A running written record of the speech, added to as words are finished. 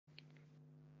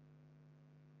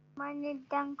My name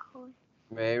is Khôi.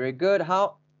 Very good.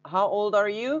 How old are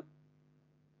you?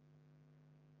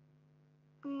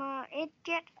 I'm 8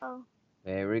 years old.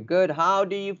 Very good. How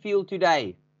do you feel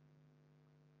today?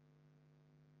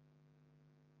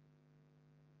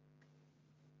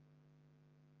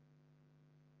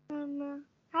 I'm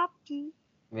happy.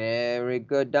 Very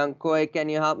good. Dankoi, can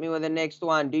you help me with the next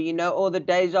one? Do you know all the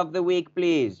days of the week,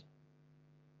 please?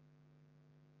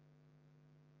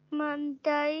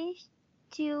 Monday,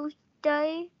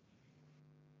 Tuesday,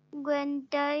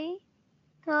 Wednesday,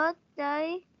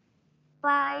 Thursday,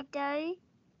 Friday,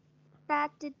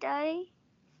 Saturday,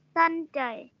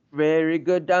 Sunday. Very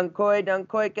good, Dankoi.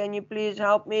 Dankoi, can you please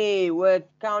help me with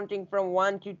counting from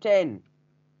 1 to 10?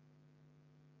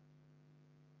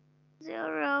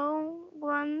 0,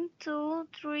 1, 2,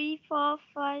 3, 4,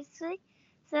 5, 6,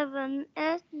 7,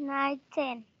 8, 9,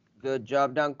 10. Good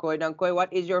job, Dankoi. Dankoi,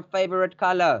 what is your favorite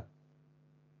color?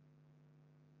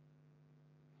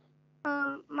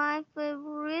 My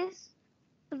favorite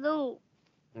blue.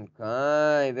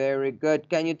 Okay, very good.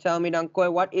 Can you tell me,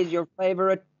 Dankoi, what is your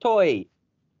favorite toy?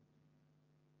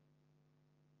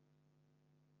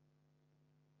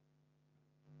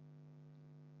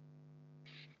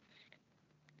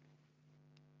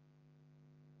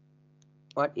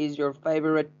 What is your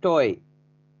favorite toy?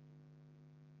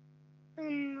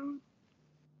 Um,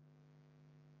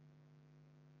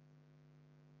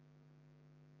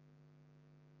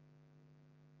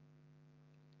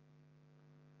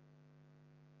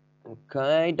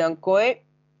 Okay, Dankoi.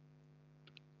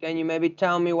 Can you maybe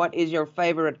tell me what is your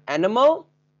favorite animal?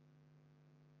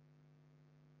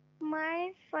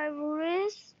 my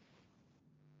favorite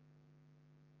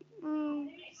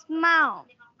smile.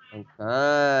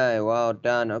 Okay, well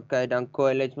done. Okay,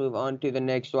 Dankoi, let's move on to the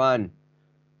next one.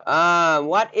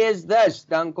 What is this,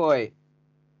 Dankoi?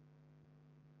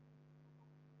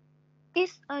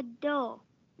 It's a door.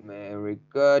 Very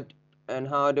good. And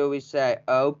how do we say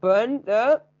open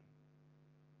the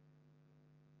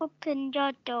Open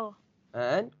your door.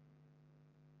 and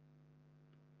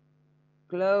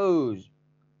close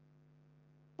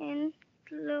And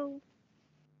close,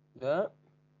 the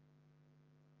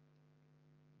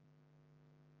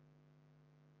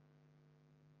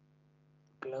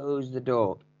close the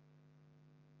door.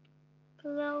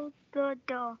 close the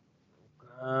door.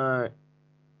 Alright.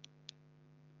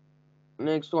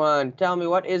 Next one. Tell me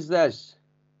what is this?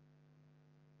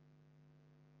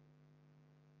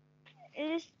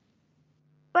 It's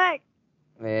bird.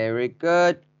 Very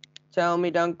good. Tell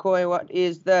me, Dankoi, what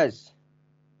is this?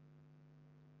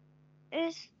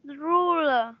 It's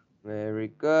ruler. Very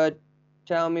good.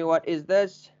 Tell me what is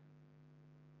this?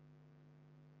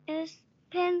 It's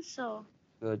pencil.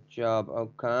 Good job.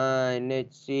 Okay,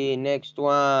 let's see. Next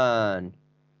one.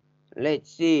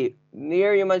 Let's see.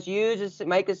 Here you must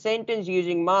make a sentence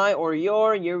using my or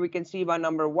your. Here we can see by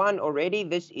number 1 already.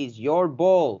 This is your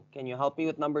ball. Can you help me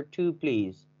with number 2,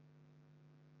 please?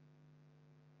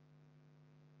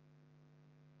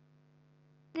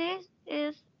 This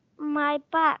is my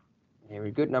bag.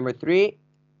 Very good. Number 3.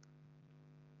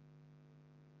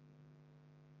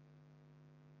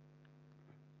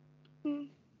 Mm,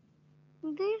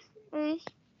 This is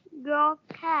your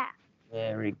cat.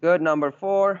 Very good. Number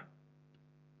 4.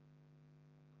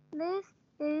 This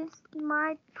is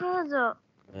my puzzle.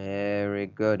 Very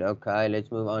good. Okay, let's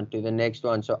move on to the next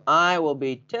one. So I will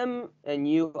be Tim and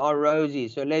you are Rosie.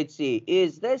 So let's see.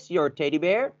 Is this your teddy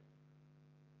bear?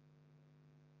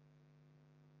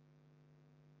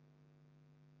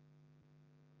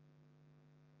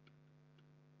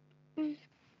 Mm,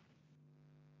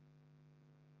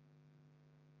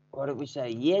 What did we say?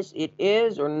 Yes, it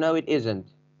is, or no, it isn't?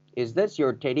 Is this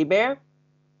your teddy bear?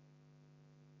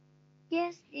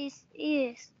 Yes, it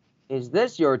is. Is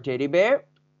this your teddy bear?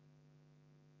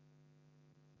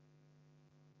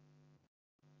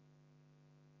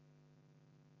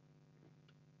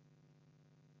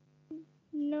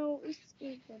 No, it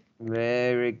isn't.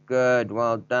 Very good.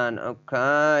 Well done.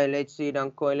 Okay, let's see,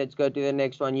 Dankoi. Let's go to the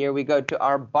next one. Here we go to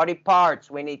our body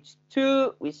parts. When it's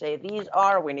 2, we say these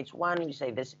are. When it's 1, we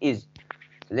say this is.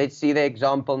 Let's see the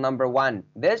example number 1.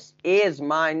 This is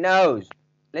my nose.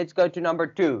 Let's go to number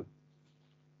 2.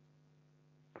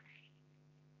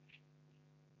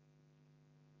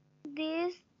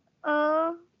 These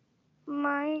are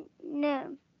my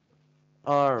name.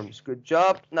 Arms. Good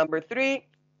job. Number 3.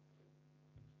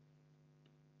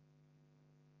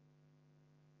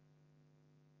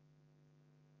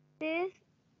 These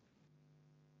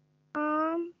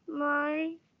are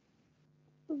my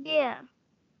gear.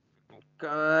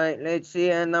 Okay, let's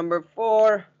see. And number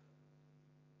 4.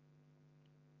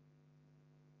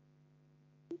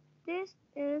 This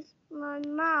is my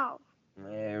mouth.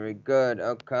 Very good.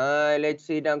 Okay, let's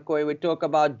see, Dankoi. We talk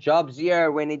about jobs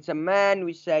here. When it's a man,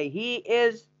 we say he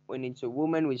is. When it's a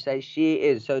woman, we say she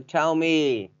is. So tell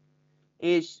me,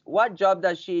 what job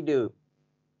does she do?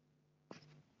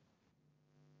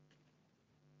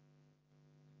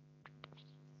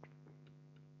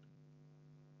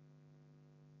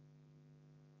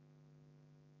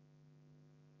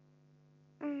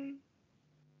 Mm.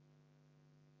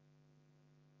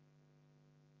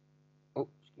 Oh,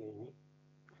 excuse me.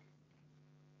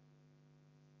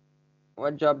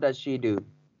 What job does she do?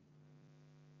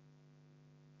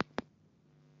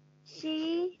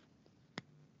 She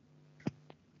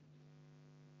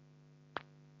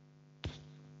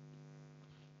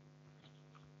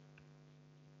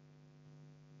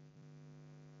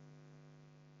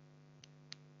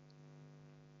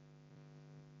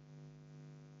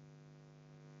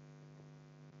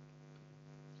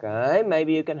Okay,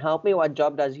 maybe you can help me. What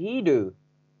job does he do?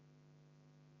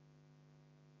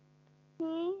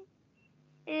 he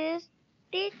is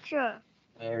teacher.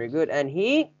 Very good. And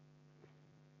he?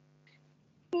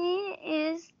 He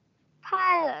is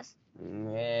pilot.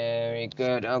 Very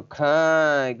good.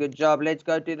 Okay, good job. Let's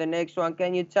go to the next one.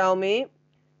 Can you tell me,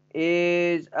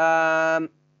 is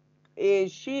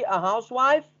she a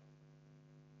housewife?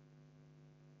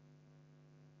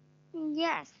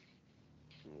 Yes.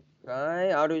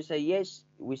 Okay, how do we say yes?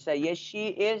 We say yes, she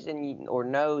is, or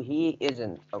no, he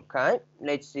isn't. Okay,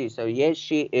 let's see. So yes,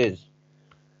 she is.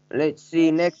 Let's see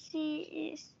Yes, next.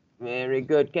 she is. Very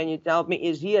good. Can you tell me,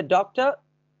 is he a doctor?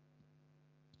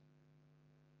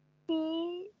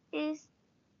 He is.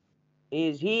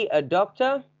 Is he a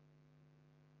doctor?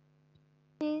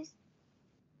 Is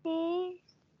he?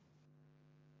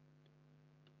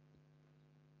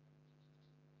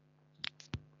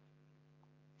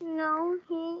 No,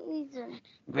 he isn't.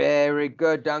 Very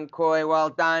good, Dankoi. Well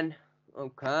done.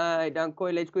 Okay,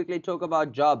 Dankoi, let's quickly talk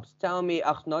about jobs. Tell me,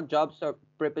 not jobs or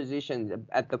prepositions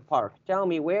at the park. Tell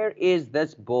me, where is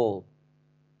this ball?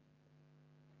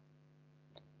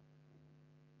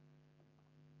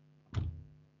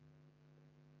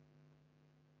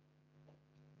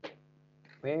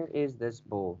 Where is this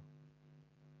ball?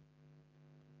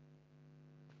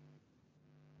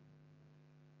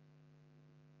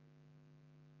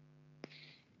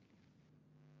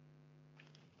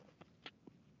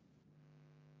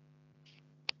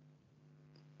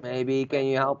 Maybe can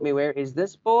you help me? Where is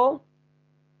this ball?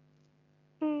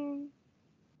 Mm.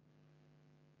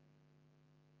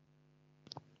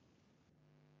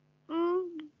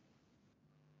 Mm.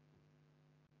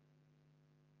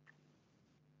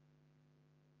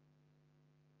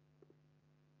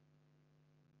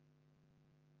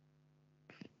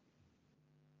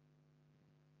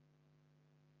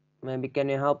 Maybe can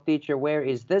you help teacher? Where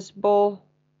is this ball?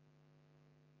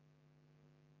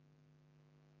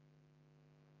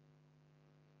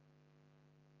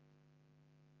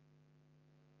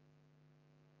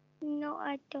 No,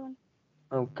 I don't.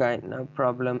 Okay, no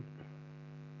problem.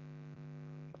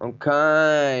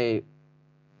 Okay.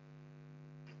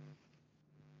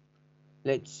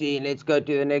 Let's see. Let's go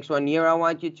to the next one. Here I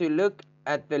want you to look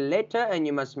at the letter and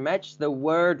you must match the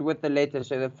word with the letter.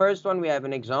 So the first one, we have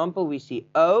an example. We see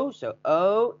O. So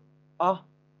O,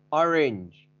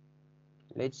 orange.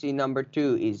 Let's see, number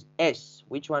 2 is S.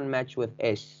 Which one match with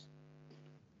S?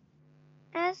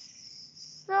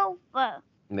 S. Sofa.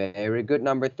 Very good.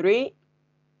 Number 3.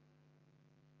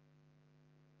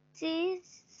 C.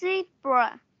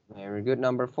 Zebra. Very good.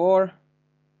 Number 4.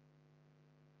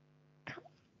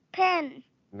 Pen.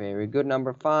 Very good.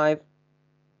 Number 5.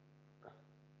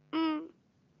 Mm.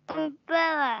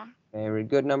 Umbrella. Very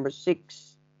good. Number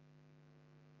 6.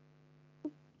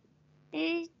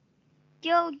 Is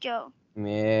Jojo.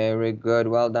 Very good.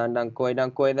 Well done, Dankoi.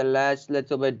 Dankoi, the last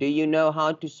little bit. Do you know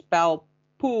how to spell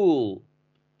pool?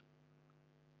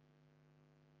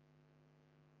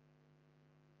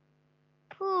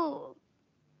 Pool.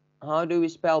 How do we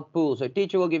spell pool? So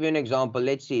teacher will give you an example.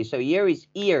 Let's see. So here is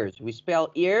ears. We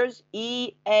spell ears.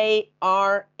 E-A-R-S.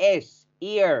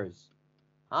 Ears.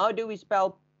 How do we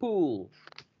spell pool?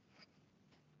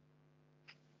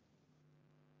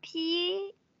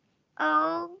 P.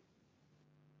 O.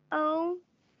 O.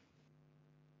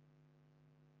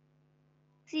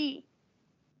 C.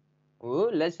 Ooh,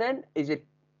 listen. Is it,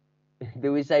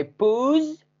 do we say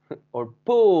poos or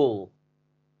pool?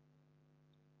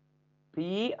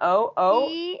 P-O-O.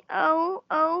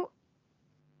 P-O-O-L.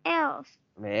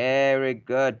 Very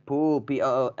good. Pool.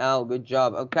 P-O-O-L. Good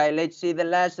job. Okay, let's see the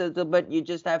last little bit. You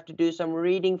just have to do some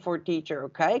reading for teacher,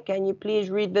 okay? Can you please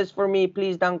read this for me,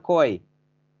 please, Dankoi?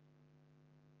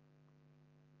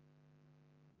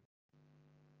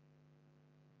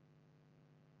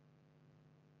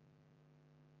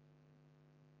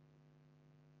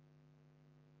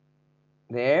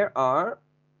 There are.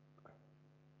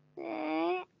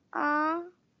 There are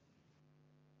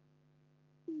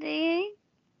the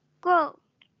go.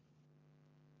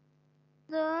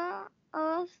 The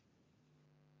earth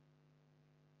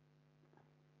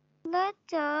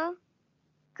letter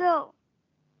go.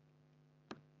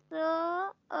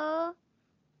 The a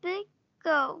big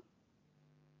go.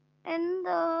 And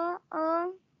the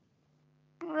a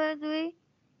very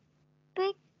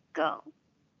big go.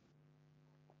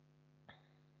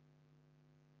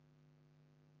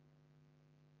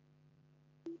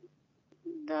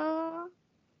 The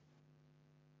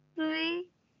three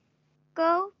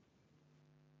go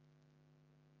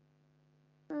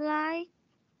like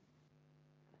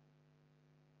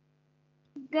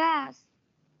gas.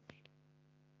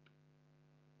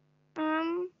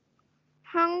 I'm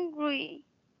hungry.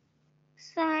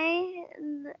 Say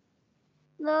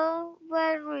the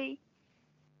very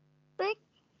big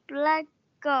black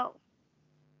goat.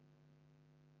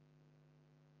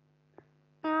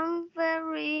 I'm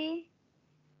very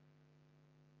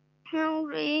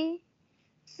hungry.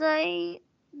 Say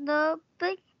the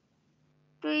big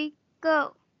tree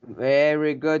goat.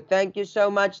 Very good. Thank you so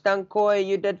much, Khôi.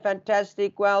 You did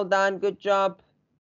fantastic. Well done. Good job.